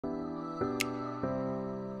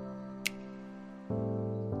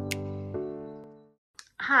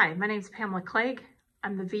Hi, my name is Pamela Clegg.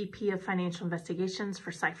 I'm the VP of Financial Investigations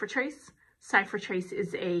for CipherTrace. CipherTrace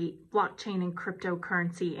is a blockchain and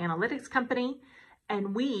cryptocurrency analytics company,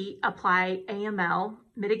 and we apply AML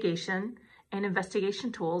mitigation and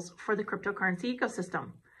investigation tools for the cryptocurrency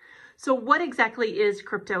ecosystem. So what exactly is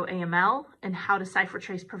crypto AML, and how does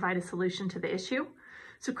CipherTrace provide a solution to the issue?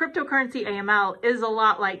 So cryptocurrency AML is a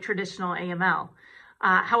lot like traditional AML.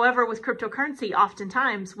 However, with cryptocurrency,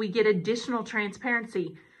 oftentimes we get additional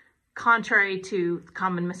transparency. Contrary to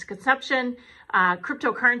common misconception, most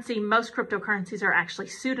cryptocurrencies are actually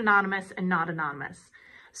pseudonymous and not anonymous.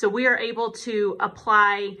 So we are able to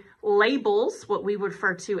apply labels, what we would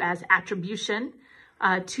refer to as attribution,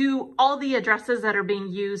 to all the addresses that are being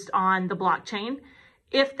used on the blockchain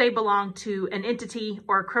if they belong to an entity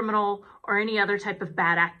or a criminal or any other type of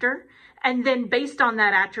bad actor. And then based on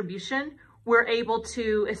that attribution, we're able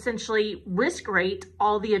to essentially risk rate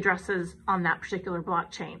all the addresses on that particular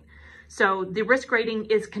blockchain. So the risk rating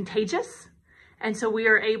is contagious. And so we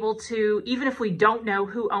are able to, even if we don't know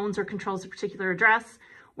who owns or controls a particular address,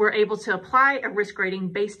 we're able to apply a risk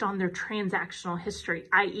rating based on their transactional history,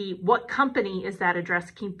 i.e. what company is that address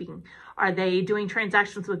keeping? Are they doing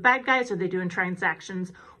transactions with bad guys? Are they doing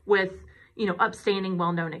transactions with, upstanding,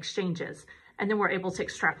 well-known exchanges? And then we're able to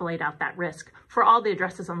extrapolate out that risk for all the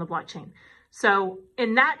addresses on the blockchain. So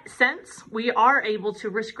in that sense, we are able to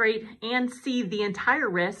risk rate and see the entire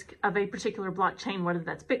risk of a particular blockchain, whether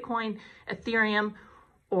that's Bitcoin, Ethereum,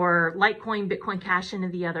 or Litecoin, Bitcoin Cash,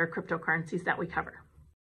 and the other cryptocurrencies that we cover.